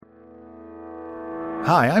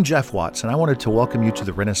Hi, I'm Jeff Watts, and I wanted to welcome you to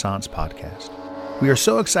the Renaissance Podcast. We are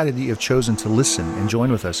so excited that you have chosen to listen and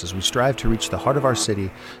join with us as we strive to reach the heart of our city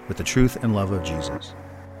with the truth and love of Jesus.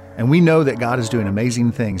 And we know that God is doing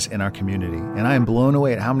amazing things in our community, and I am blown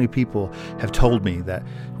away at how many people have told me that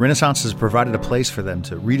Renaissance has provided a place for them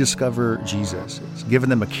to rediscover Jesus. It's given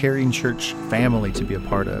them a caring church family to be a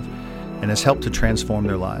part of, and has helped to transform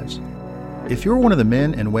their lives. If you're one of the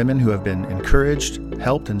men and women who have been encouraged,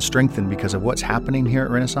 helped, and strengthened because of what's happening here at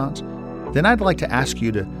Renaissance, then I'd like to ask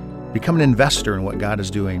you to become an investor in what God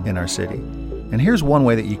is doing in our city. And here's one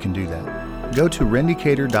way that you can do that. Go to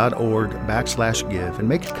rendecatur.org/give and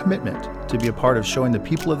make a commitment to be a part of showing the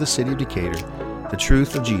people of the city of Decatur the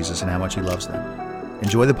truth of Jesus and how much He loves them.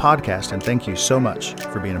 Enjoy the podcast, and thank you so much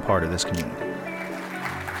for being a part of this community.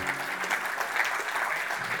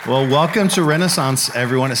 Well, welcome to Renaissance,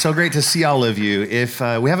 everyone. It's so great to see all of you. If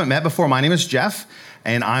we haven't met before, my name is Jeff,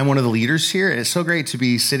 and I'm one of the leaders here. It's so great to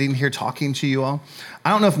be sitting here talking to you all. I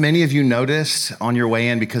don't know if many of you noticed on your way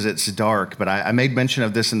in because it's dark, but I made mention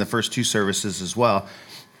of this in the first two services as well.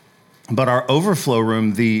 But our overflow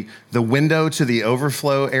room, the window to the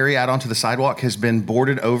overflow area out onto the sidewalk has been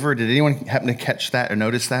boarded over. Did anyone happen to catch that or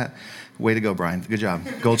notice that? Way to go, Brian. Good job.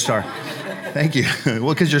 Gold star. Thank you. Well,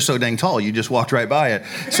 because you're so dang tall, you just walked right by it.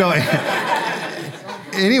 So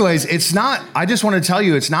anyways, it's not, I just want to tell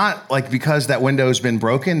you, it's not like because that window's been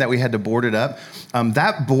broken that we had to board it up.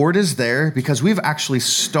 That board is there because we've actually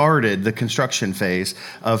started the construction phase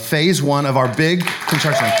of phase one of our big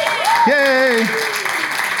construction. Yay!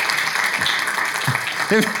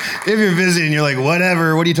 If you're busy and you're like,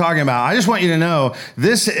 whatever, what are you talking about? I just want you to know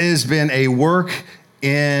this has been a work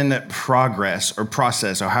in progress or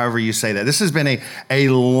process, or however you say that. This has been a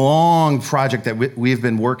long project that we've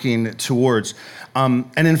been working towards. And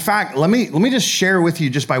in fact, let me just share with you,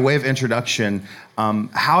 just by way of introduction,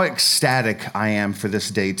 how ecstatic I am for this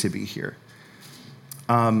day to be here.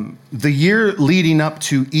 The year leading up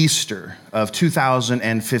to Easter of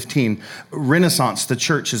 2015, Renaissance, the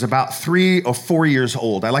church, is about 3 or 4 years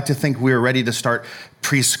old. I like to think we were ready to start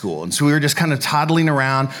preschool. And so we were just kind of toddling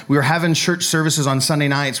around. We were having church services on Sunday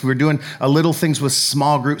nights. We were doing little things with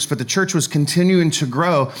small groups, but the church was continuing to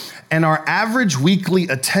grow. And our average weekly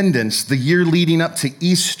attendance the year leading up to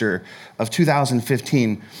Easter of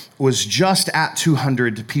 2015 was just at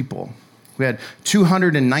 200 people. We had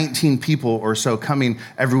 219 people or so coming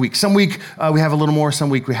every week. Some week we have a little more, some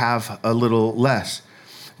week we have a little less.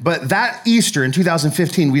 But that Easter in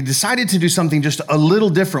 2015, we decided to do something just a little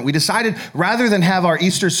different. We decided rather than have our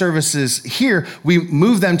Easter services here, we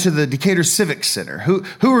moved them to the Decatur Civic Center. Who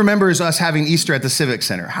remembers us having Easter at the Civic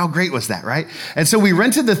Center? How great was that, right? And so we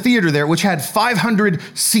rented the theater there, which had 500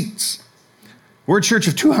 seats. We're a church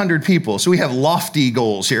of 200 people, so we have lofty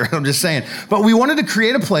goals here, I'm just saying. But we wanted to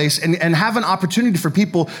create a place and have an opportunity for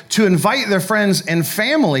people to invite their friends and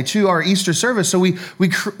family to our Easter service. So we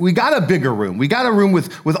got a bigger room. We got a room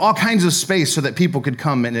with all kinds of space so that people could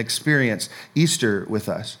come and experience Easter with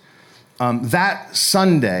us. That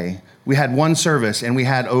Sunday, we had one service, and we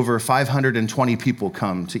had over 520 people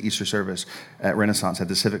come to Easter service at Renaissance at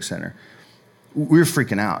the Civic Center. We were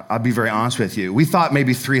freaking out. I'll be very honest with you. We thought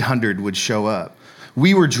maybe 300 would show up.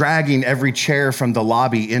 We were dragging every chair from the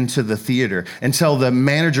lobby into the theater until the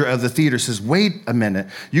manager of the theater says, wait a minute,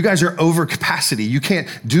 you guys are over capacity. You can't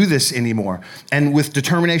do this anymore. And with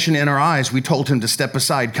determination in our eyes, we told him to step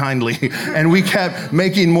aside kindly. And we kept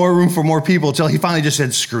making more room for more people until he finally just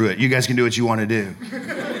said, screw it. You guys can do what you want to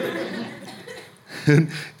do.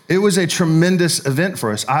 It was a tremendous event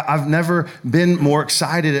for us. I've never been more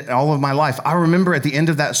excited in all of my life. I remember at the end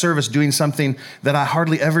of that service doing something that I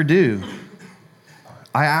hardly ever do.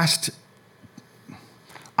 I asked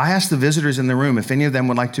the visitors in the room if any of them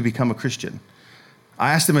would like to become a Christian.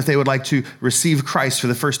 I asked them if they would like to receive Christ for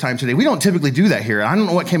the first time today. We don't typically do that here. I don't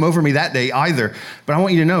know what came over me that day either, but I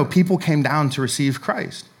want you to know people came down to receive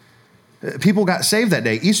Christ. People got saved that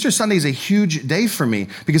day. Easter Sunday is a huge day for me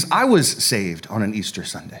because I was saved on an Easter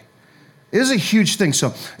Sunday. It is a huge thing.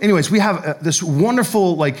 So anyways, we have this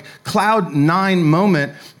wonderful cloud nine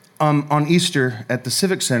moment on Easter at the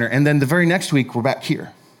Civic Center. And then the very next week, we're back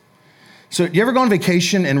here. So you ever go on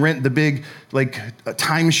vacation and rent the big a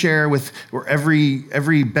timeshare where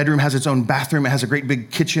every bedroom has its own bathroom? It has a great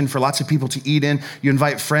big kitchen for lots of people to eat in. You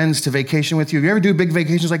invite friends to vacation with you. Have you ever do big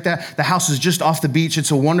vacations like that? The house is just off the beach.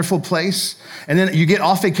 It's a wonderful place. And then you get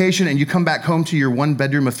off vacation and you come back home to your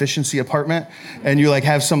 1-bedroom efficiency apartment and you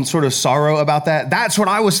have some sort of sorrow about that. That's what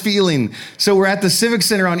I was feeling. So we're at the Civic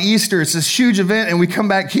Center on Easter. It's this huge event and we come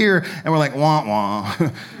back here and we're like, wah, wah.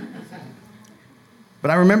 But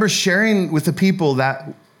I remember sharing with the people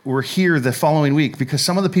that were here the following week because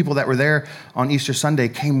some of the people that were there on Easter Sunday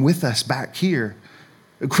came with us back here.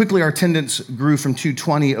 Quickly, our attendance grew from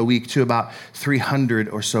 220 a week to about 300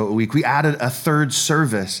 or so a week. We added a third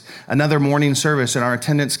service, another morning service, and our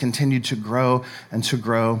attendance continued to grow and to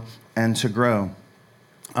grow and to grow.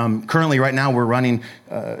 Currently, right now, we're running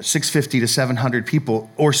 650 to 700 people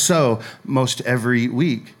or so most every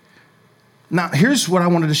week. Now, here's what I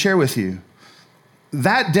wanted to share with you.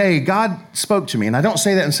 That day, God spoke to me, and I don't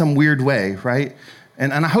say that in some weird way, right?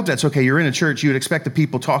 And I hope that's okay. You're in a church, you would expect the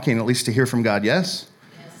people talking at least to hear from God, yes?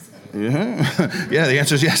 Yeah, the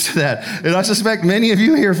answer is yes to that. And I suspect many of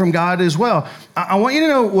you hear from God as well. I want you to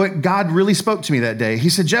know what God really spoke to me that day. He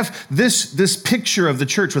said, Jeff, this picture of the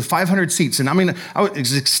church with 500 seats, and I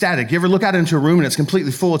was ecstatic. You ever look out into a room and it's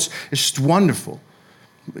completely full? It's just wonderful.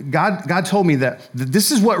 God told me that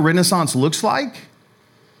this is what Renaissance looks like,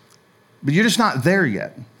 but you're just not there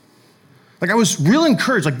yet. Like, I was real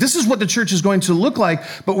encouraged. Like, this is what the church is going to look like,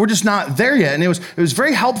 but we're just not there yet. And it was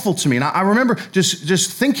very helpful to me. And I remember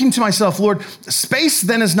just thinking to myself, Lord, space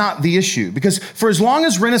then is not the issue. Because for as long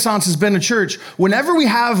as Renaissance has been a church, whenever we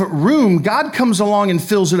have room, God comes along and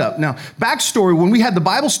fills it up. Now, backstory, when we had the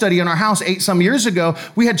Bible study in our house 8 some years ago,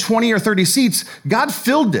 we had 20 or 30 seats. God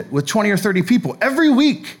filled it with 20 or 30 people every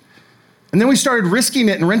week. And then we started risking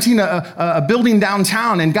it and renting a building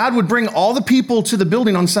downtown. And God would bring all the people to the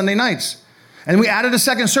building on Sunday nights. And we added a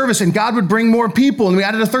second service, and God would bring more people. And we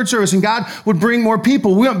added a third service, and God would bring more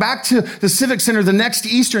people. We went back to the Civic Center the next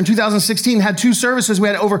Easter in 2016, had 2 services. We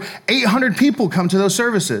had over 800 people come to those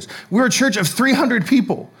services. We were a church of 300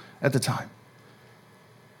 people at the time.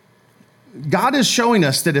 God is showing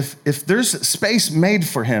us that if there's space made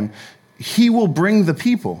for him, he will bring the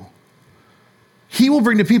people. He will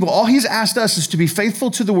bring the people. All he's asked us is to be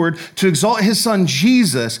faithful to the word, to exalt his son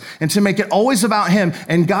Jesus, and to make it always about him,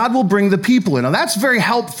 and God will bring the people in. Now, that's very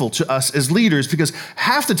helpful to us as leaders because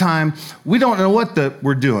half the time we don't know what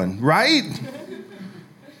we're doing, right?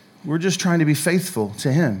 We're just trying to be faithful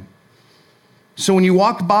to him. So when you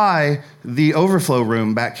walk by the overflow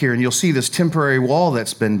room back here, and you'll see this temporary wall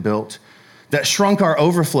that's been built that shrunk our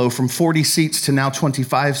overflow from 40 seats to now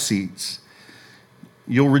 25 seats.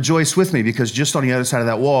 You'll rejoice with me because just on the other side of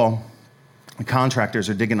that wall, the contractors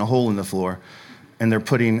are digging a hole in the floor and they're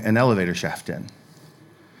putting an elevator shaft in.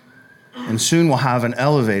 And soon we'll have an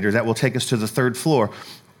elevator that will take us to the 3rd floor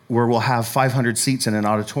where we'll have 500 seats in an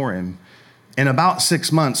auditorium. In about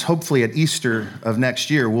 6 months, hopefully at Easter of next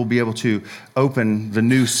year, we'll be able to open the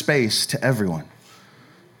new space to everyone.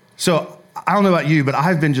 So I don't know about you, but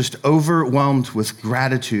I've been just overwhelmed with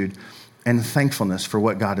gratitude and thankfulness for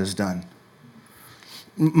what God has done.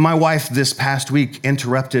 My wife this past week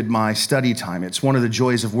interrupted my study time. It's one of the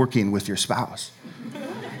joys of working with your spouse.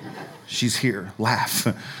 She's here. Laugh,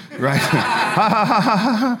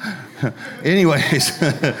 right? Anyways,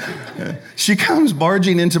 she comes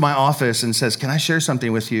barging into my office and says, "Can I share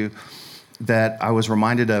something with you that I was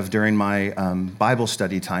reminded of during my Bible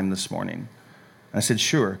study time this morning?" I said,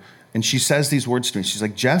 "Sure." And she says these words to me. She's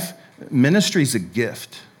like, "Jeff, ministry's a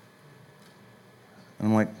gift." And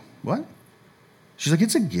I'm like, "What?" She's like,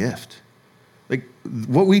 "It's a gift. Like,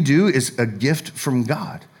 what we do is a gift from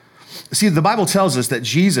God." See, the Bible tells us that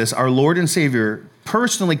Jesus, our Lord and Savior,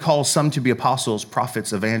 personally calls some to be apostles,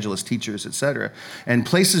 prophets, evangelists, teachers, etc., and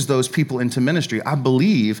places those people into ministry. I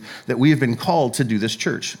believe that we have been called to do this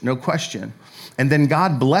church, no question. And then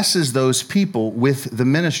God blesses those people with the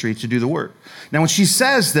ministry to do the work. Now, when she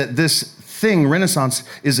says that this thing, Renaissance,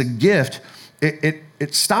 is a gift,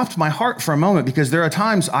 it stopped my heart for a moment because there are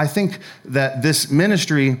times I think that this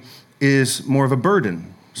ministry is more of a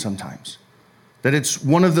burden sometimes. That it's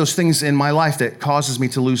one of those things in my life that causes me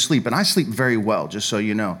to lose sleep. And I sleep very well, just so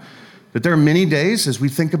you know. But there are many days as we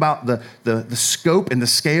think about the scope and the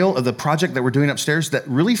scale of the project that we're doing upstairs that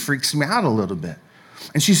really freaks me out a little bit.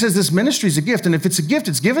 And she says this ministry is a gift. And if it's a gift,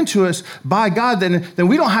 it's given to us by God, then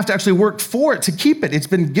we don't have to actually work for it to keep it. It's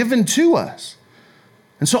been given to us.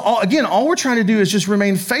 And so, all we're trying to do is just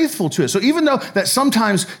remain faithful to it. So even though that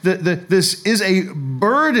sometimes this is a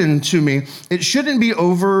burden to me, it shouldn't be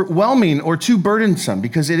overwhelming or too burdensome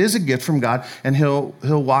because it is a gift from God and he'll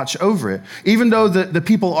watch over it. Even though the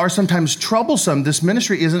people are sometimes troublesome, this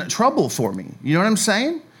ministry isn't trouble for me. You know what I'm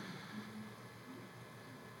saying?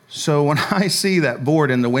 So when I see that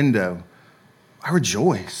board in the window, I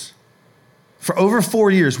rejoice. For over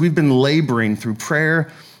 4 years, we've been laboring through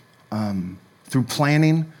prayer, through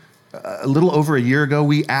planning. A little over a year ago,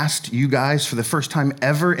 we asked you guys, for the first time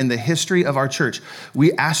ever in the history of our church,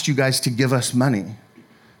 we asked you guys to give us money.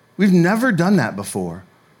 We've never done that before.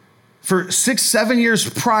 For 6-7 years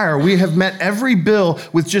prior, we have met every bill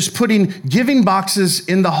with just putting giving boxes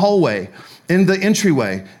in the hallway, in the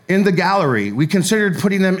entryway, in the gallery. We considered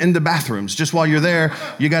putting them in the bathrooms. Just while you're there,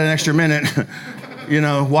 you got an extra minute,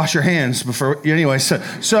 wash your hands before, anyway.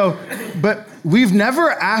 But we've never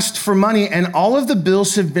asked for money, and all of the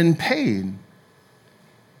bills have been paid.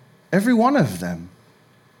 Every one of them.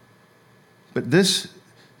 But this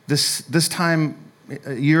time,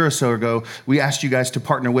 a year or so ago, we asked you guys to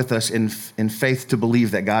partner with us in faith to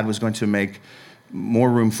believe that God was going to make more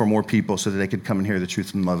room for more people so that they could come and hear the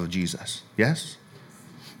truth and love of Jesus. Yes?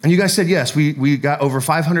 And you guys said yes. We got over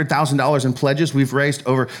 $500,000 in pledges. We've raised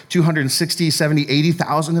over 260, 70,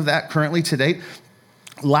 80,000 of that currently to date.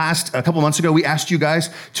 A couple months ago, we asked you guys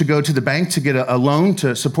to go to the bank to get a loan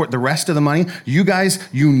to support the rest of the money. You guys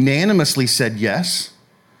unanimously said yes,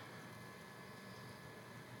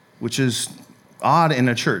 which is odd in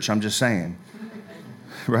a church, I'm just saying,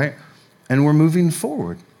 right? And we're moving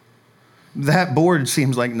forward. That board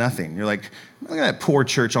seems like nothing. You're like, look at that poor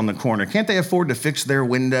church on the corner. Can't they afford to fix their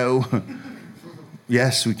window?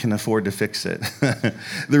 Yes, we can afford to fix it.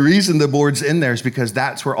 The reason the board's in there is because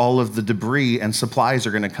that's where all of the debris and supplies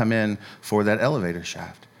are going to come in for that elevator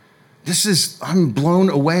shaft. I'm blown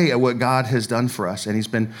away at what God has done for us, and he's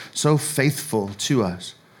been so faithful to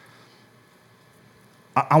us.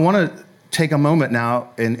 I want to take a moment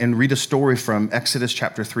now and read a story from Exodus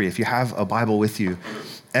chapter 3. If you have a Bible with you,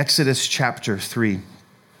 Exodus chapter 3.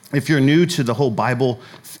 If you're new to the whole Bible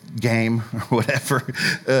game or whatever,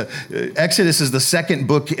 Exodus is the second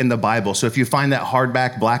book in the Bible. So if you find that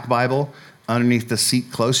hardback black Bible underneath the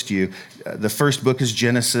seat close to you, the first book is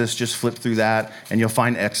Genesis. Just flip through that and you'll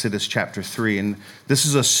find Exodus chapter 3. And this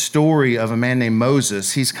is a story of a man named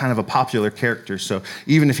Moses. He's kind of a popular character. So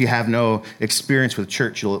even if you have no experience with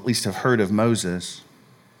church, you'll at least have heard of Moses.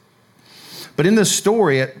 But in this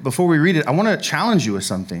story, before we read it, I want to challenge you with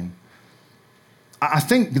something. I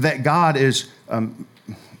think that God is,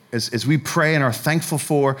 as we pray and are thankful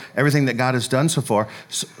for everything that God has done so far,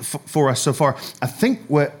 for us so far, I think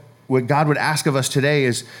what God would ask of us today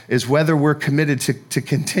is whether we're committed to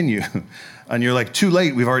continue. And you're like, too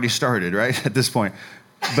late, we've already started, right, at this point.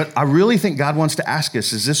 But I really think God wants to ask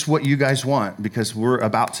us, is this what you guys want? Because we're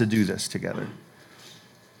about to do this together.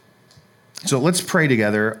 So let's pray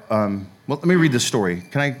together. Well, let me read the story.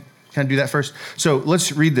 Can I do that first? So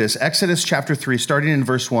let's read this. Exodus chapter 3, starting in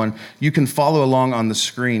verse 1. You can follow along on the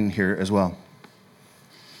screen here as well.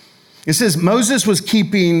 It says, Moses was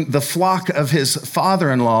keeping the flock of his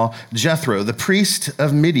father-in-law, Jethro, the priest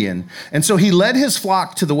of Midian. And so he led his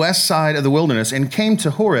flock to the west side of the wilderness and came to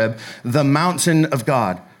Horeb, the mountain of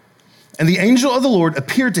God. And the angel of the Lord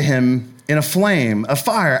appeared to him in a flame of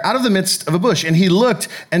fire out of the midst of a bush. And he looked,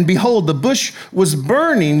 and behold, the bush was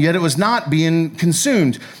burning, yet it was not being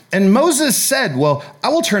consumed. And Moses said, well, I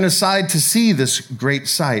will turn aside to see this great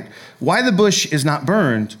sight, why the bush is not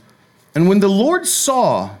burned. And when the Lord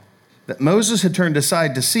saw that Moses had turned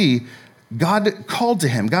aside to see, God called to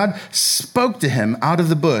him. God spoke to him out of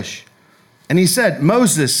the bush. And he said,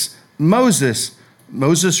 Moses, Moses.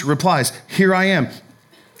 Moses replies, here I am.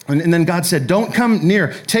 And then God said, don't come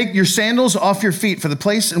near. Take your sandals off your feet, for the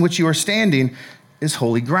place in which you are standing is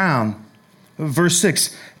holy ground. Verse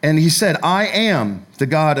 6, and he said, I am the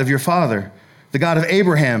God of your father, the God of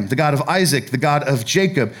Abraham, the God of Isaac, the God of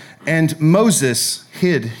Jacob. And Moses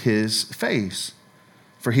hid his face,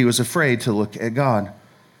 for he was afraid to look at God.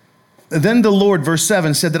 Then the Lord, verse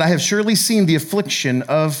 7, said that I have surely seen the affliction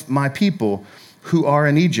of my people who are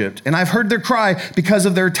in Egypt, and I've heard their cry because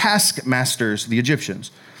of their taskmasters, the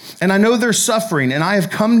Egyptians. And I know their suffering, and I have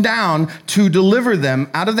come down to deliver them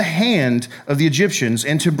out of the hand of the Egyptians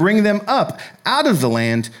and to bring them up out of the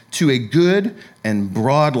land to a good and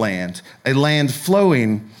broad land, a land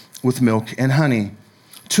flowing with milk and honey,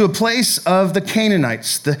 to a place of the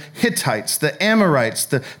Canaanites, the Hittites, the Amorites,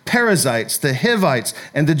 the Perizzites, the Hivites,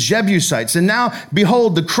 and the Jebusites. And now,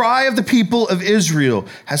 behold, the cry of the people of Israel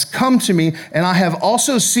has come to me, and I have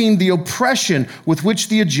also seen the oppression with which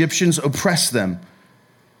the Egyptians oppress them.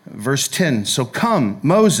 Verse 10, so come,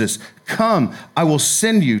 Moses, come, I will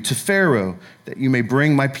send you to Pharaoh, that you may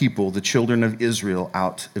bring my people, the children of Israel,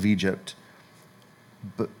 out of Egypt.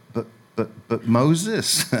 But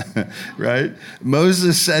Moses, right?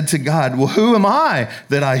 Moses said to God, well, who am I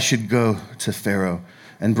that I should go to Pharaoh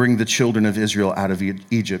and bring the children of Israel out of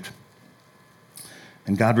Egypt?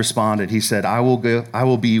 And God responded, he said, I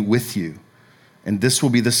will be with you, And this will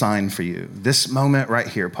be the sign for you. This moment right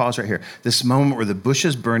here, pause right here. This moment where the bush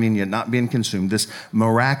is burning yet not being consumed, this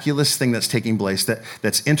miraculous thing that's taking place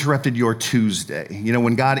that's interrupted your Tuesday. You know,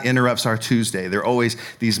 when God interrupts our Tuesday, there are always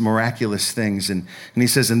these miraculous things. And he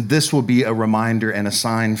says, and this will be a reminder and a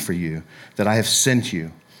sign for you that I have sent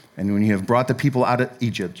you. And when you have brought the people out of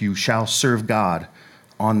Egypt, you shall serve God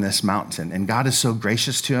on this mountain. And God is so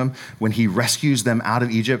gracious to him. When he rescues them out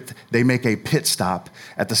of Egypt, they make a pit stop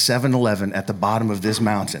at the 7-Eleven at the bottom of this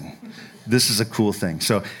mountain. This is a cool thing.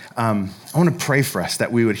 So I want to pray for us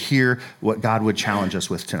that we would hear what God would challenge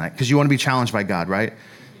us with tonight. Because you want to be challenged by God, right?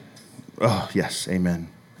 Oh, yes. Amen.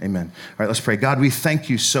 Amen. All right, let's pray. God, we thank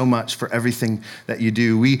you so much for everything that you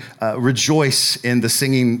do. We rejoice in the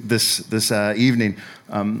singing this evening.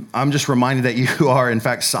 I'm just reminded that you are, in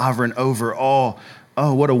fact, sovereign over all.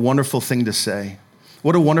 Oh, what a wonderful thing to say.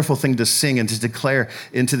 What a wonderful thing to sing and to declare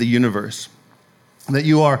into the universe. That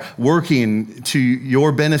you are working to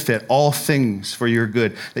your benefit, all things for your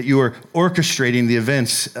good. That you are orchestrating the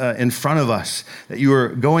events in front of us. That you are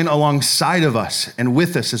going alongside of us and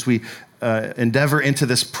with us as we endeavor into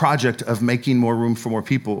this project of making more room for more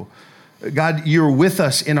people. God, you're with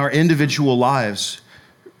us in our individual lives,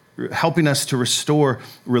 helping us to restore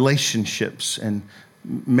relationships and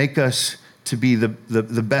make us to be the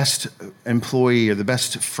best employee or the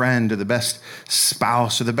best friend or the best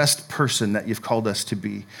spouse or the best person that you've called us to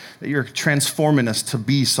be. That you're transforming us to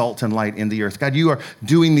be salt and light in the earth. God, you are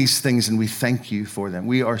doing these things and we thank you for them.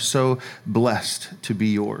 We are so blessed to be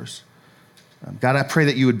yours. God, I pray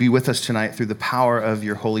that you would be with us tonight through the power of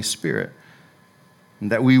your Holy Spirit,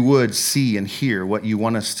 and that we would see and hear what you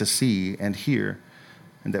want us to see and hear,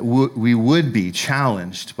 and that we would be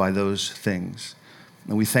challenged by those things.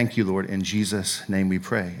 And we thank you, Lord. In Jesus' name we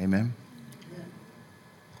pray. Amen.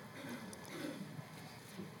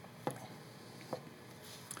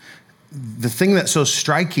 The thing that's so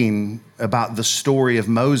striking about the story of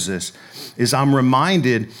Moses is I'm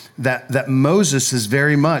reminded that Moses is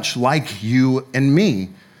very much like you and me.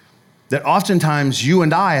 That oftentimes you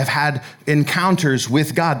and I have had encounters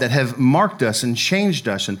with God that have marked us and changed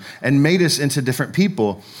us and made us into different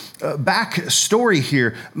people. Back story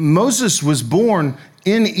here, Moses was born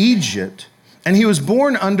in Egypt, and he was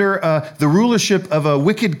born under the rulership of a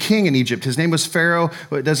wicked king in Egypt. His name was Pharaoh.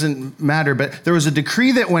 Well, it doesn't matter, but there was a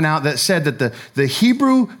decree that went out that said that the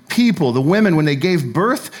Hebrew people, the women, when they gave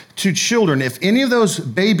birth to children, if any of those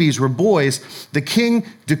babies were boys, the king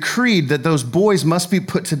decreed that those boys must be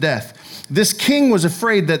put to death. This king was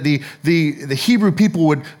afraid that the Hebrew people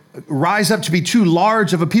would rise up to be too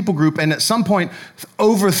large of a people group and at some point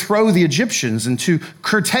overthrow the Egyptians. And to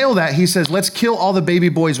curtail that, he says, let's kill all the baby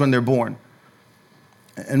boys when they're born.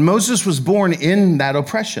 And Moses was born in that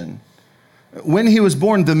oppression. When he was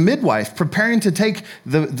born, the midwife preparing to take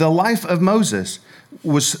the life of Moses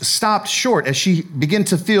was stopped short as she began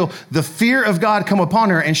to feel the fear of God come upon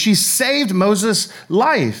her, and she saved Moses'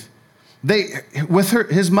 life. With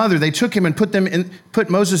his mother, they took him and put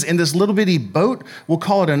Moses in this little bitty boat. We'll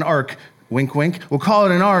call it an ark. Wink, wink. We'll call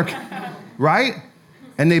it an ark, right?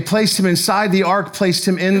 And they placed him inside the ark, placed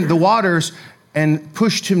him in the waters, and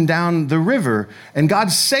pushed him down the river. And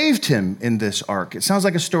God saved him in this ark. It sounds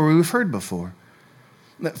like a story we've heard before.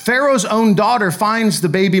 Pharaoh's own daughter finds the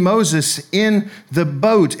baby Moses in the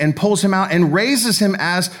boat and pulls him out and raises him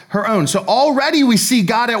as her own. So already we see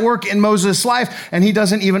God at work in Moses' life, and he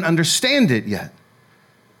doesn't even understand it yet.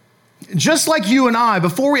 Just like you and I,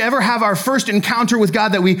 before we ever have our first encounter with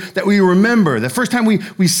God that we remember, the first time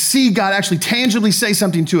we see God actually tangibly say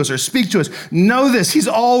something to us or speak to us, know this, he's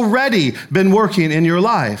already been working in your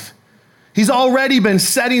life. He's already been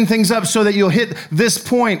setting things up so that you'll hit this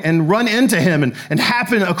point and run into him and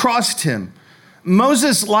happen across him.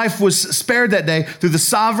 Moses' life was spared that day through the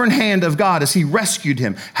sovereign hand of God as he rescued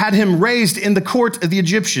him, had him raised in the court of the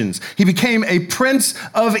Egyptians. He became a prince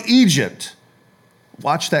of Egypt.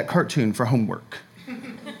 Watch that cartoon for homework.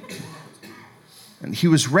 And he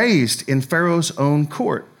was raised in Pharaoh's own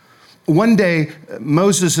court. One day,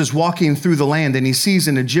 Moses is walking through the land and he sees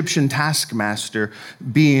an Egyptian taskmaster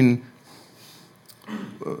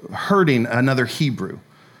hurting another Hebrew.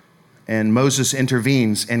 And Moses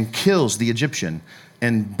intervenes and kills the Egyptian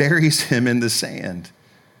and buries him in the sand.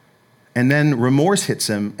 And then remorse hits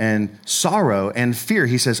him and sorrow and fear.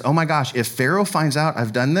 He says, oh my gosh, if Pharaoh finds out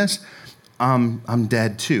I've done this, I'm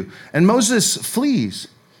dead too. And Moses flees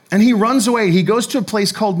and he runs away. He goes to a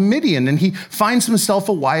place called Midian and he finds himself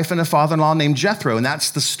a wife and a father-in-law named Jethro. And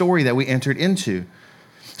that's the story that we entered into.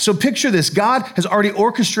 So picture this. God has already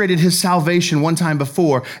orchestrated his salvation one time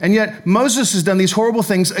before, and yet Moses has done these horrible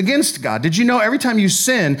things against God. Did you know every time you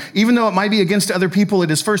sin, even though it might be against other people, it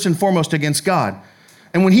is first and foremost against God?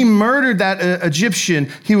 And when he murdered that Egyptian,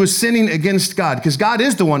 he was sinning against God, because God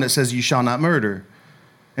is the one that says you shall not murder.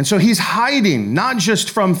 And so he's hiding, not just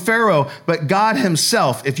from Pharaoh, but God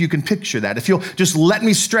himself, if you can picture that. If you'll just let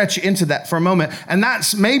me stretch into that for a moment. And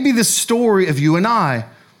that's maybe the story of you and I.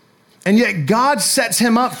 And yet God sets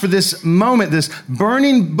him up for this moment, this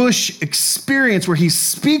burning bush experience where he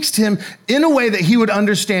speaks to him in a way that he would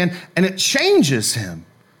understand, and it changes him.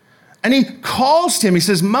 And he calls to him. He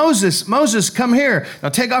says, Moses, Moses, come here. Now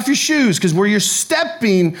take off your shoes, because where you're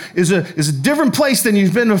stepping is a different place than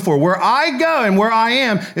you've been before. Where I go and where I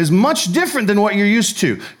am is much different than what you're used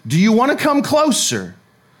to. Do you want to come closer?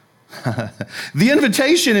 The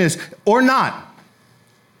invitation is, or not.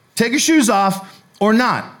 Take your shoes off or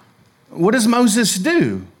not. What does Moses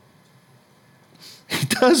do? He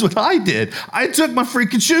does what I did. I took my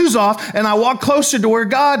freaking shoes off and I walked closer to where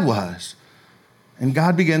God was. And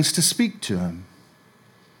God begins to speak to him.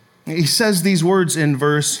 He says these words in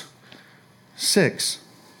verse 6.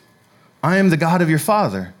 I am the God of your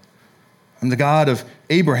father. I'm the God of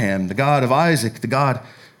Abraham, the God of Isaac, the God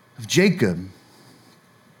of Jacob.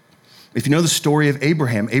 If you know the story of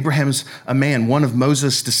Abraham, Abraham's a man, one of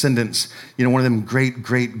Moses' descendants, one of them great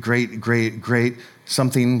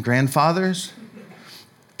something grandfathers.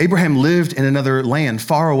 Abraham lived in another land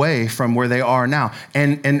far away from where they are now.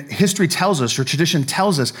 And history tells us, or tradition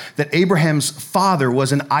tells us, that Abraham's father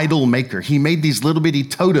was an idol maker. He made these little bitty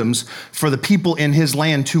totems for the people in his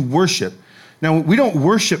land to worship. Now, we don't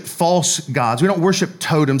worship false gods. We don't worship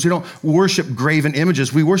totems. We don't worship graven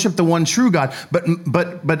images. We worship the one true God.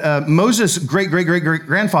 But Moses'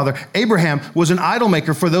 great-grandfather, Abraham, was an idol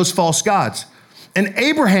maker for those false gods. And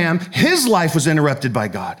Abraham, his life was interrupted by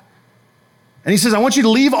God. And he says, I want you to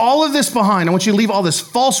leave all of this behind. I want you to leave all this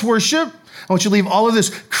false worship. I want you to leave all of this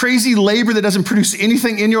crazy labor that doesn't produce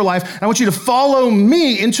anything in your life. And I want you to follow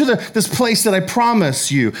me into this place that I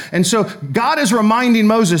promise you. And so God is reminding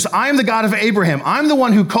Moses, I am the God of Abraham. I'm the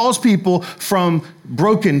one who calls people from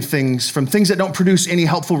broken things, from things that don't produce any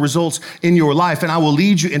helpful results in your life. And I will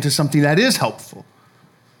lead you into something that is helpful.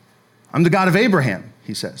 I'm the God of Abraham,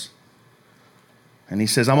 he says. And he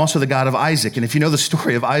says, I'm also the God of Isaac. And if you know the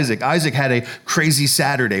story of Isaac, Isaac had a crazy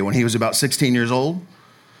Saturday when he was about 16 years old,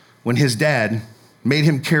 when his dad made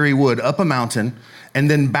him carry wood up a mountain and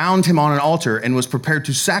then bound him on an altar and was prepared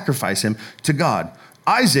to sacrifice him to God.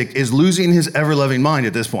 Isaac is losing his ever-loving mind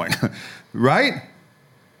at this point, right?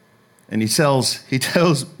 And he tells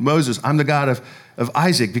Moses, I'm the God of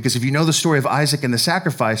Isaac, because if you know the story of Isaac and the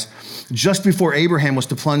sacrifice, just before Abraham was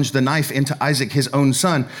to plunge the knife into Isaac, his own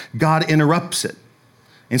son, God interrupts it.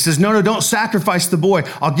 And says, no, don't sacrifice the boy.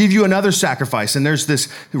 I'll give you another sacrifice. And there's this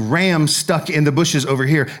ram stuck in the bushes over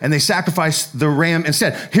here. And they sacrifice the ram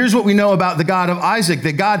instead. Here's what we know about the God of Isaac,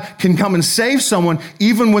 that God can come and save someone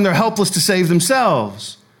even when they're helpless to save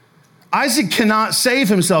themselves. Isaac cannot save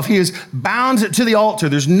himself. He is bound to the altar.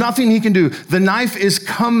 There's nothing he can do. The knife is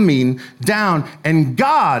coming down, and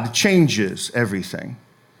God changes everything.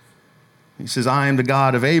 He says, I am the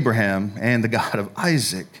God of Abraham and the God of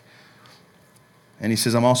Isaac. And he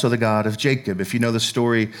says, I'm also the God of Jacob. If you know the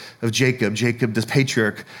story of Jacob, the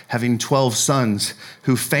patriarch, having 12 sons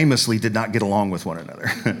who famously did not get along with one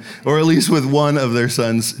another, or at least with one of their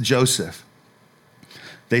sons, Joseph.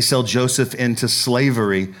 They sell Joseph into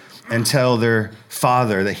slavery and tell their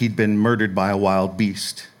father that he'd been murdered by a wild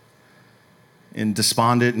beast. In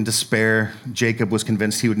despondent and despair, Jacob was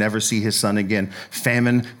convinced he would never see his son again.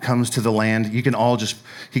 Famine comes to the land. You can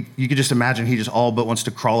just imagine he just all but wants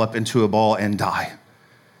to crawl up into a ball and die.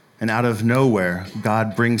 And out of nowhere,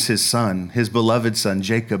 God brings his son, his beloved son,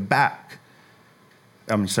 Joseph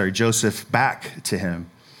back to him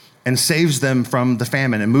and saves them from the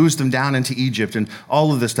famine and moves them down into Egypt and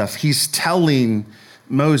all of this stuff. He's telling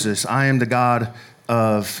Moses, I am the God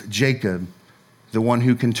of Jacob, the one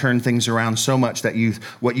who can turn things around so much that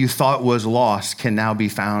what you thought was lost can now be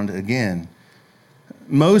found again.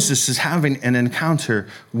 Moses is having an encounter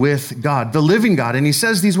with God, the living God, and he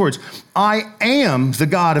says these words, I am the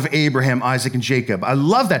God of Abraham, Isaac, and Jacob. I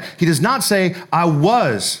love that. He does not say, I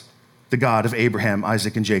was the God of Abraham,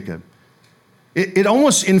 Isaac, and Jacob. It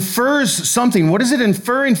almost infers something. What is it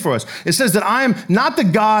inferring for us? It says that I am not the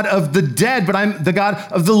God of the dead, but I'm the God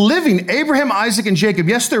of the living. Abraham, Isaac, and Jacob.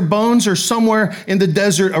 Yes, their bones are somewhere in the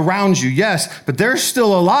desert around you. Yes, but they're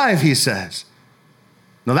still alive, he says.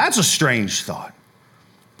 Now that's a strange thought,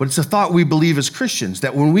 but it's a thought we believe as Christians,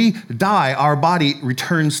 that when we die, our body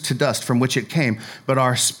returns to dust from which it came, but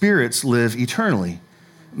our spirits live eternally.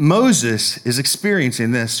 Moses is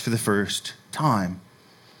experiencing this for the first time.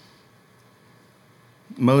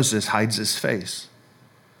 Moses hides his face.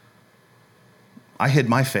 I hid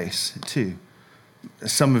my face too.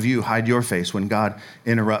 Some of you hide your face when God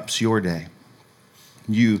interrupts your day.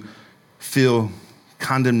 You feel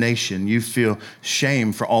condemnation. You feel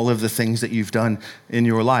shame for all of the things that you've done in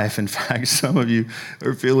your life. In fact, some of you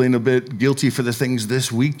are feeling a bit guilty for the things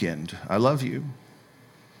this weekend. I love you.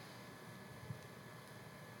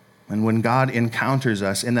 And when God encounters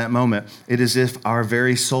us in that moment, it is as if our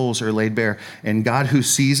very souls are laid bare. And God, who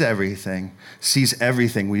sees everything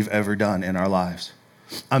we've ever done in our lives.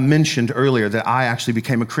 I mentioned earlier that I actually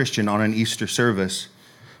became a Christian on an Easter service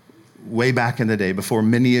way back in the day, before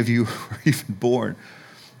many of you were even born.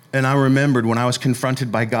 And I remembered when I was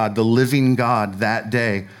confronted by God, the living God, that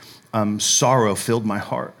day, sorrow filled my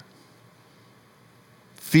heart.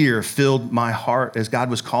 Fear filled my heart as God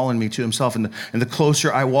was calling me to himself. And the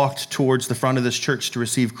closer I walked towards the front of this church to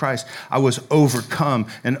receive Christ, I was overcome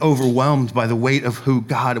and overwhelmed by the weight of who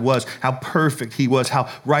God was, how perfect he was, how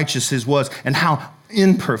righteous he was, and how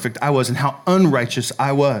imperfect I was, and how unrighteous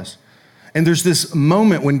I was. And there's this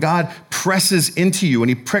moment when God presses into you, when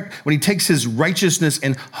he takes his righteousness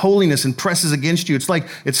and holiness and presses against you.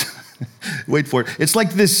 Wait for it. It's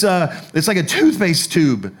like this, it's like a toothpaste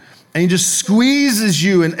tube. And he just squeezes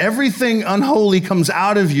you and everything unholy comes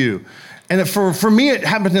out of you. And for me, it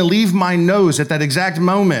happened to leave my nose at that exact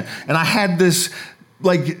moment. And I had this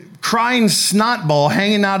like crying snot ball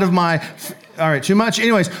hanging out of my, all right, too much.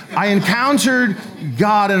 Anyways, I encountered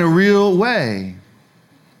God in a real way.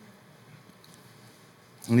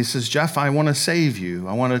 And he says, Jeff, I want to save you.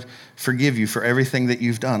 I want to forgive you for everything that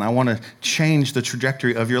you've done. I want to change the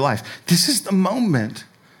trajectory of your life. This is the moment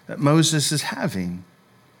that Moses is having.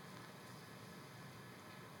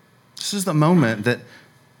 This is the moment that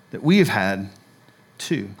we have had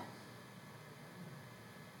too.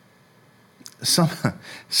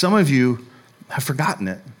 Some of you have forgotten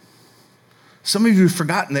it. Some of you have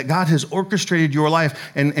forgotten that God has orchestrated your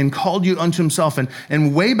life and called you unto himself.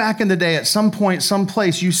 And way back in the day, at some point, some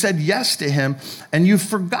place, you said yes to him, and you've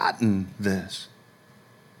forgotten this.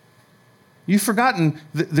 You've forgotten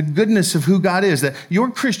the goodness of who God is, that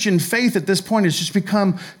your Christian faith at this point has just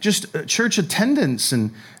become just church attendance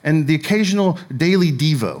and the occasional daily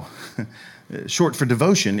devo, short for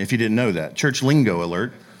devotion, if you didn't know that. Church lingo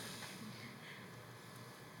alert.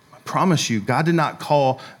 I promise you, God did not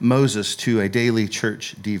call Moses to a daily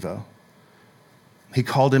church devo. He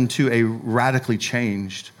called him to a radically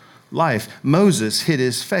changed life. Moses hid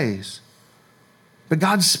his face, but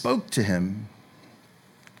God spoke to him.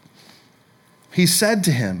 He said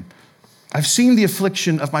to him, I've seen the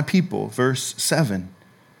affliction of my people, verse 7.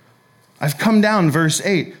 I've come down, verse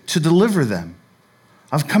 8, to deliver them.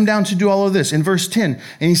 I've come down to do all of this. In verse 10,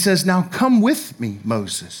 and he says, now come with me,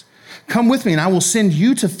 Moses. Come with me, and I will send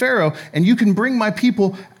you to Pharaoh, and you can bring my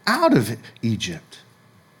people out of Egypt.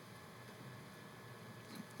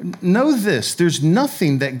 Know this, there's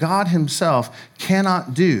nothing that God himself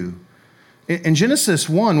cannot do. In Genesis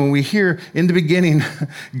 1, when we hear in the beginning,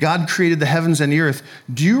 God created the heavens and the earth,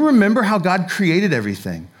 do you remember how God created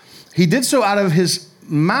everything? He did so out of his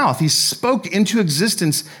mouth. He spoke into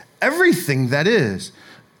existence everything that is.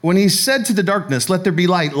 When he said to the darkness, let there be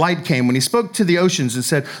light, light came. When he spoke to the oceans and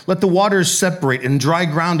said, let the waters separate and dry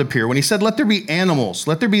ground appear. When he said, let there be animals,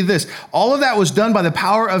 let there be this. All of that was done by the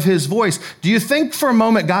power of his voice. Do you think for a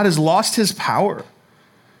moment God has lost his power?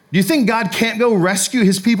 Do you think God can't go rescue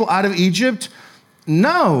his people out of Egypt?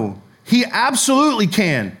 No, he absolutely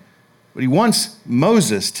can. But he wants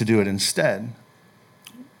Moses to do it instead.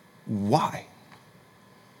 Why?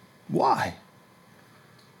 Why?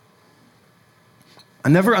 I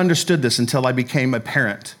never understood this until I became a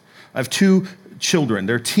parent. I have two children.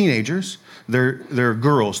 They're teenagers. They're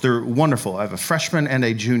girls. They're wonderful. I have a freshman and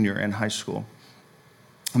a junior in high school.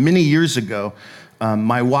 Many years ago,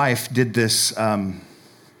 my wife did this.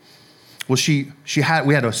 We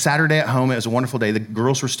had a Saturday at home. It was a wonderful day. The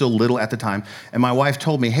girls were still little at the time. And my wife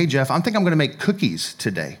told me, hey, Jeff, I think I'm going to make cookies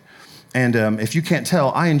today. And if you can't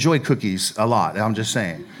tell, I enjoy cookies a lot. I'm just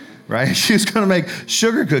saying, right? She was going to make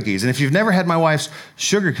sugar cookies. And if you've never had my wife's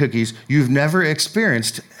sugar cookies, you've never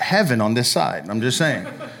experienced heaven on this side. I'm just saying.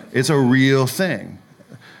 It's a real thing.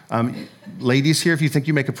 Ladies here, if you think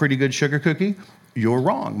you make a pretty good sugar cookie, you're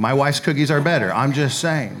wrong. My wife's cookies are better. I'm just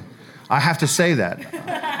saying. I have to say that.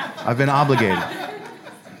 I've been obligated.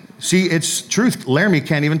 See, it's truth. Laramie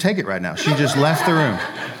can't even take it right now. She just left the room.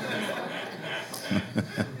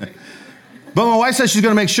 But my wife says she's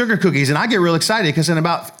going to make sugar cookies, and I get real excited because in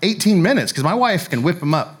about 18 minutes, because my wife can whip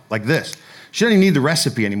them up like this. She doesn't even need the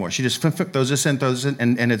recipe anymore. She just throws this in,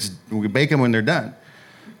 and we bake them when they're done.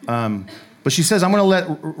 But she says, I'm going to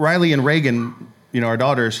let Riley and Reagan, our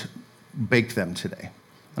daughters, bake them today.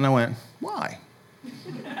 And I went, why?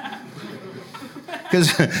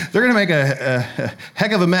 Because they're going to make a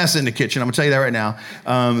heck of a mess in the kitchen. I'm going to tell you that right now.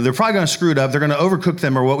 They're probably going to screw it up. They're going to overcook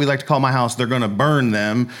them, or what we like to call my house, they're going to burn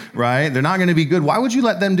them, right? They're not going to be good. Why would you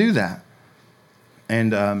let them do that?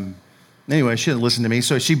 And anyway, she didn't listen to me.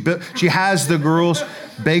 So she has the girls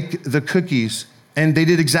bake the cookies, and they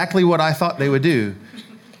did exactly what I thought they would do.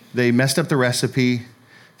 They messed up the recipe.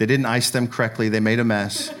 They didn't ice them correctly. They made a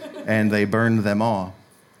mess, and they burned them all.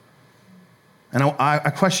 And I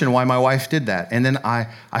questioned why my wife did that. And then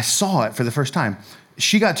I saw it for the first time.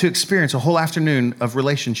 She got to experience a whole afternoon of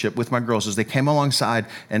relationship with my girls as they came alongside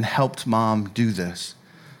and helped mom do this.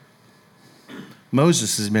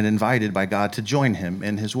 Moses has been invited by God to join him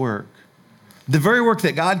in his work. The very work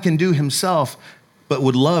that God can do himself, but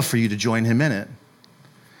would love for you to join him in it.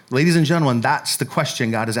 Ladies and gentlemen, that's the question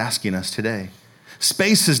God is asking us today.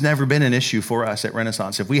 Space has never been an issue for us at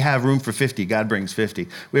Renaissance. If we have room for 50, God brings 50.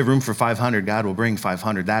 We have room for 500, God will bring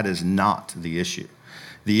 500. That is not the issue.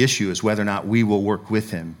 The issue is whether or not we will work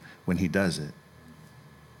with him when he does it.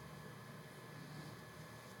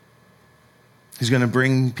 He's going to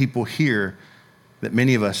bring people here that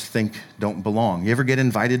many of us think don't belong. You ever get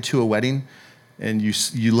invited to a wedding and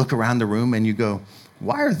you look around the room and you go,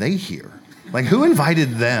 why are they here? Like, who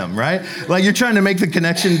invited them, right? Like, you're trying to make the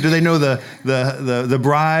connection. Do they know the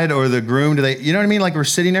bride or the groom? Do they, you know what I mean? Like, we're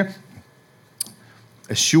sitting there.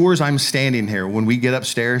 As sure as I'm standing here, when we get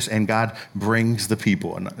upstairs and God brings the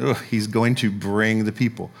people, and he's going to bring the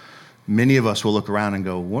people, many of us will look around and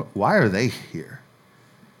go, why are they here?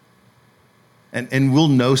 And we'll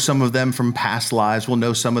know some of them from past lives. We'll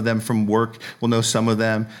know some of them from work. We'll know some of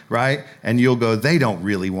them, right? And you'll go, they don't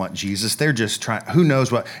really want Jesus. They're just trying, who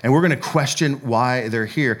knows what. And we're going to question why they're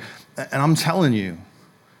here. And I'm telling you,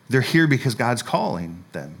 they're here because God's calling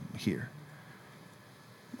them here.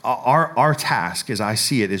 Our task, as I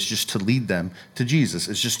see it, is just to lead them to Jesus.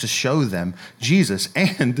 It's just to show them Jesus.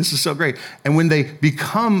 And this is so great. And when they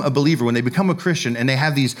become a believer, when they become a Christian, and they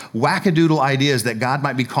have these wackadoodle ideas that God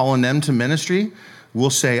might be calling them to ministry, we'll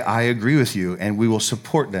say, I agree with you, and we will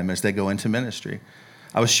support them as they go into ministry.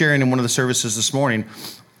 I was sharing in one of the services this morning,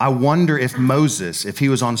 I wonder if Moses, if he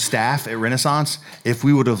was on staff at Renaissance, if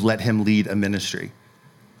we would have let him lead a ministry.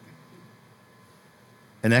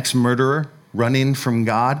 An ex-murderer running from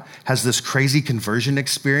God, has this crazy conversion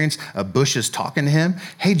experience. A bush is talking to him.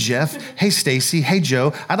 Hey, Jeff. Hey, Stacy. Hey,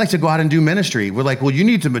 Joe. I'd like to go out and do ministry. We're like, well, you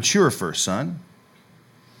need to mature first, son.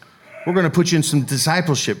 We're going to put you in some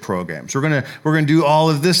discipleship programs. We're going to do all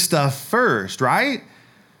of this stuff first, right?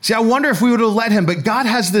 See, I wonder if we would have let him, but God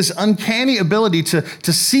has this uncanny ability to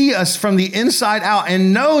see us from the inside out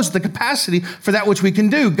and knows the capacity for that which we can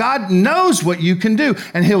do. God knows what you can do,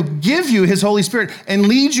 and he'll give you his Holy Spirit and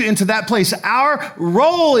lead you into that place. Our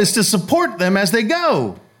role is to support them as they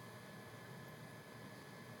go.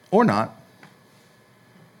 Or not.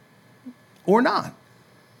 Or not.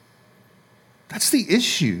 That's the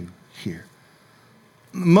issue here.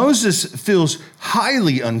 Moses feels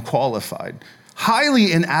highly unqualified,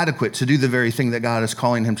 highly inadequate to do the very thing that God is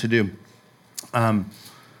calling him to do.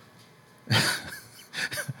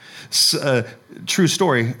 True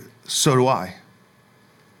story, so do I.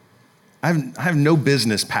 I have no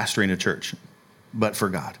business pastoring a church, but for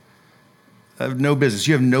God. I have no business.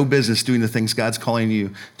 You have no business doing the things God's calling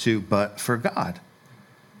you to, but for God.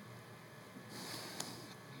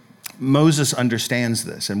 Moses understands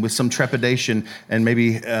this, and with some trepidation and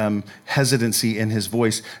maybe hesitancy in his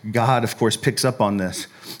voice, God, of course, picks up on this.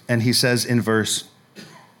 And he says in verse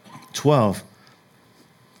 12,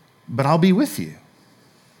 but I'll be with you.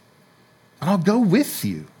 But I'll go with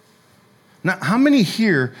you. Now, how many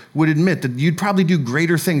here would admit that you'd probably do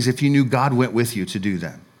greater things if you knew God went with you to do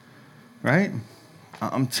them? Right?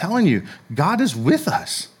 I'm telling you, God is with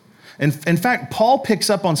us. In fact, Paul picks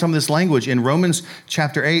up on some of this language in Romans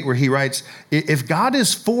chapter 8, where he writes, if God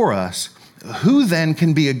is for us, who then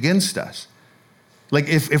can be against us? Like,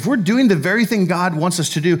 if we're doing the very thing God wants us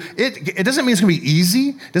to do, it doesn't mean it's going to be easy.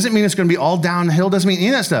 It doesn't mean it's going to be all downhill. It doesn't mean any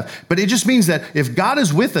of that stuff. But it just means that if God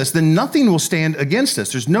is with us, then nothing will stand against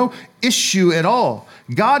us. There's no issue at all.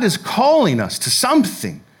 God is calling us to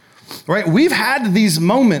something. Right? We've had these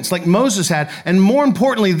moments like Moses had, and more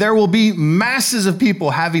importantly, there will be masses of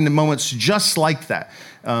people having the moments just like that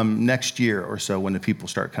next year or so when the people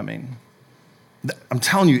start coming. I'm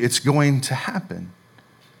telling you, it's going to happen.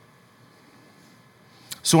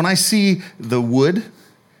 So when I see the wood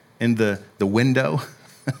in the window,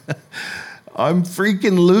 I'm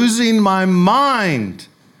freaking losing my mind.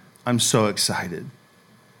 I'm so excited.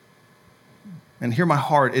 And hear my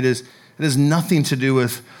heart, it has nothing to do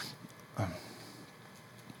with,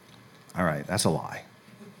 all right, that's a lie.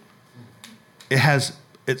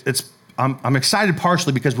 I'm excited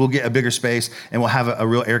partially because we'll get a bigger space and we'll have a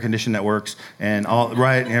real air condition that works and all,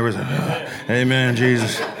 right? And everyone's like, amen,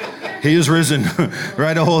 Jesus. He is risen,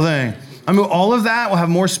 right? The whole thing. I mean, all of that, we'll have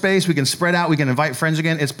more space. We can spread out. We can invite friends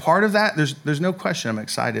again. It's part of that. There's no question I'm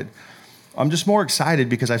excited. I'm just more excited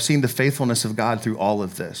because I've seen the faithfulness of God through all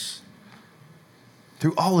of this.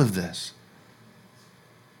 Through all of this.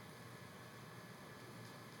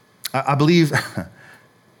 I believe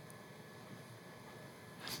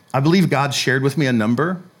God shared with me a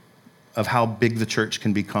number of how big the church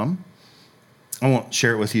can become. I won't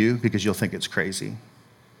share it with you because you'll think it's crazy.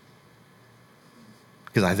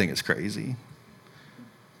 Because I think it's crazy.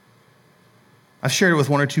 I've shared it with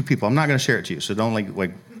one or two people. I'm not going to share it to you, so don't like,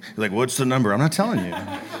 what's the number? I'm not telling you.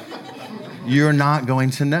 You're not going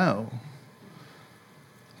to know.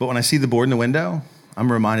 But when I see the board in the window,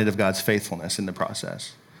 I'm reminded of God's faithfulness in the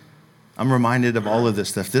process. I'm reminded of all of this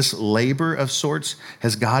stuff. This labor of sorts,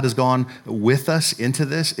 as God has gone with us into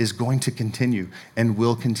this, is going to continue and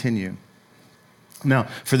will continue. Now,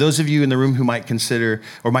 for those of you in the room who might consider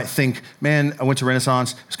or might think, man, I went to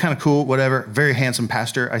Renaissance, it's kind of cool, whatever, very handsome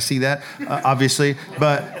pastor, I see that, obviously,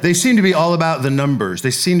 but they seem to be all about the numbers.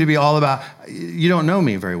 They seem to be all about, you don't know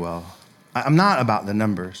me very well. I'm not about the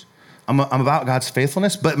numbers. I'm about God's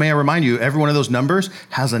faithfulness, but may I remind you, every one of those numbers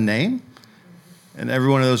has a name, and every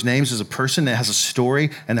one of those names is a person that has a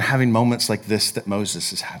story, and they're having moments like this that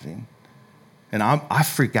Moses is having. And I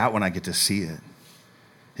freak out when I get to see it.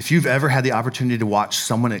 If you've ever had the opportunity to watch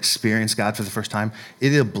someone experience God for the first time,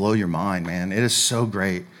 it'll blow your mind, man. It is so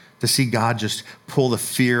great to see God just pull the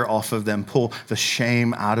fear off of them, pull the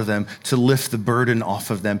shame out of them, to lift the burden off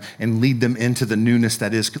of them and lead them into the newness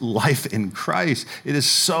that is life in Christ. It is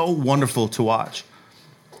so wonderful to watch.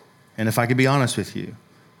 And if I could be honest with you,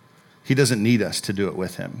 he doesn't need us to do it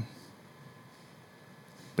with him,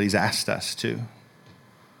 but he's asked us to.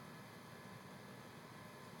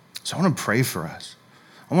 So I want to pray for us.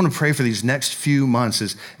 I want to pray for these next few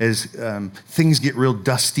months as things get real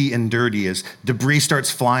dusty and dirty, as debris starts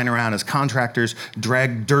flying around, as contractors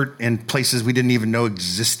drag dirt in places we didn't even know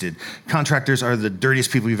existed. Contractors are the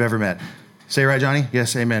dirtiest people you've ever met. Say it right, Johnny?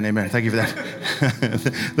 Yes, amen, amen. Thank you for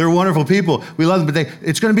that. They're wonderful people. We love them, but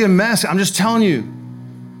it's going to be a mess. I'm just telling you.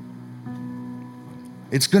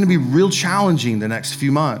 It's going to be real challenging the next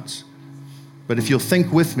few months. But if you'll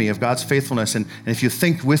think with me of God's faithfulness, and if you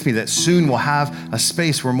think with me that soon we'll have a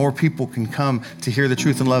space where more people can come to hear the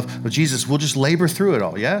truth and love of Jesus, we'll just labor through it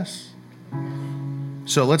all, yes?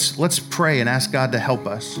 So let's pray and ask God to help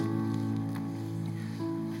us.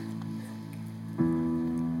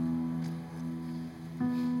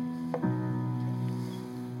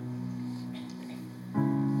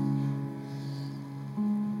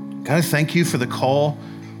 God, I thank you for the call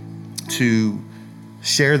to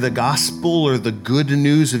share the gospel or the good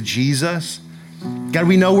news of Jesus. God,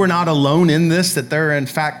 we know we're not alone in this, that there are in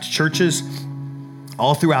fact churches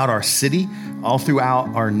all throughout our city, all throughout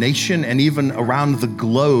our nation, and even around the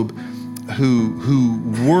globe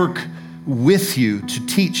who work with you to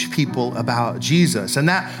teach people about Jesus. And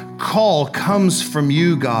that call comes from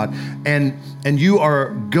you, God, and you are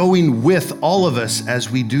going with all of us as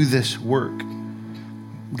we do this work.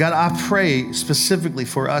 God, I pray specifically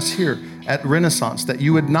for us here at Renaissance that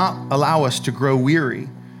you would not allow us to grow weary,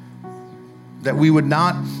 that we would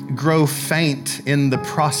not grow faint in the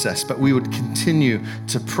process, but we would continue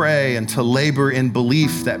to pray and to labor in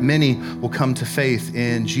belief that many will come to faith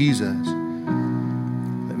in Jesus.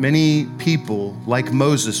 That many people, like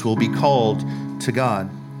Moses, will be called to God.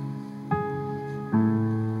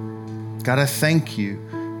 God, I thank you.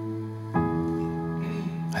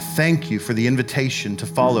 I thank you for the invitation to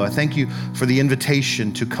follow. I thank you for the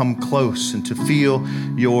invitation to come close and to feel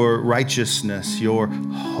your righteousness, your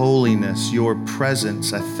holiness, your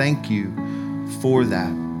presence. I thank you for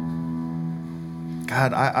that.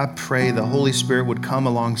 God, I pray the Holy Spirit would come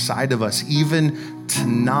alongside of us even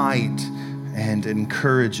tonight and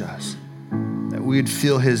encourage us, that we would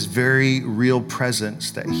feel his very real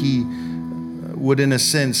presence, that he would, in a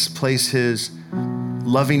sense, place his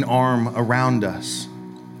loving arm around us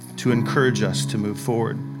to encourage us to move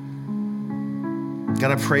forward.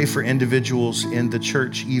 God, I pray for individuals in the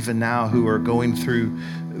church even now who are going through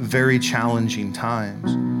very challenging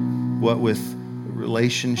times, what with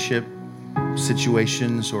relationship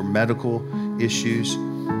situations or medical issues.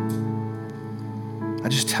 I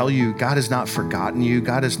just tell you, God has not forgotten you.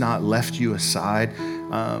 God has not left you aside.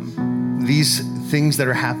 these things that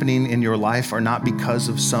are happening in your life are not because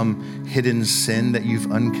of some hidden sin that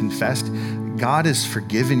you've unconfessed. God has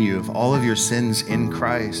forgiven you of all of your sins in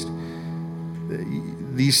Christ.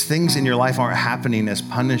 These things in your life aren't happening as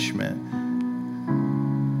punishment.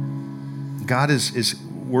 God is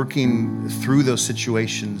working through those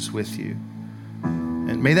situations with you.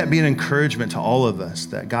 And may that be an encouragement to all of us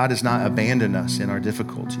that God has not abandoned us in our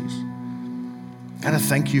difficulties. God, I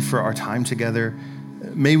thank you for our time together.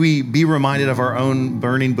 May we be reminded of our own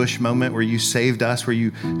burning bush moment where you saved us, where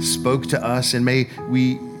you spoke to us, and may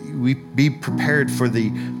we be prepared for the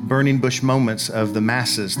burning bush moments of the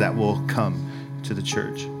masses that will come to the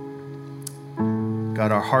church.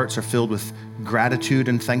 God, our hearts are filled with gratitude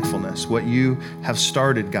and thankfulness. What you have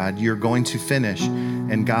started, God, you're going to finish.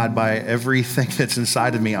 And God, by everything that's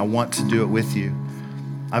inside of me, I want to do it with you.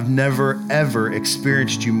 I've never, ever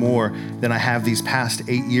experienced you more than I have these past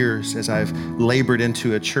 8 years as I've labored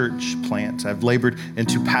into a church plant. I've labored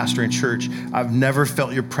into pastoring church. I've never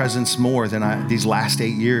felt your presence more than these last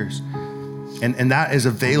 8 years. And that is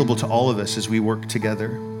available to all of us as we work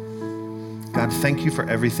together. God, thank you for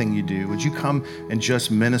everything you do. Would you come and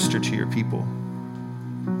just minister to your people?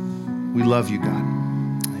 We love you, God.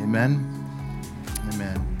 Amen.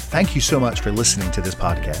 Amen. Thank you so much for listening to this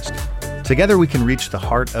podcast. Together we can reach the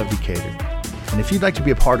heart of Decatur. And if you'd like to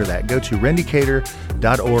be a part of that, go to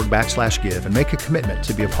rendecatur.org/give and make a commitment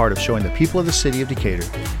to be a part of showing the people of the city of Decatur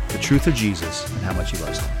the truth of Jesus and how much he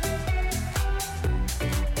loves them.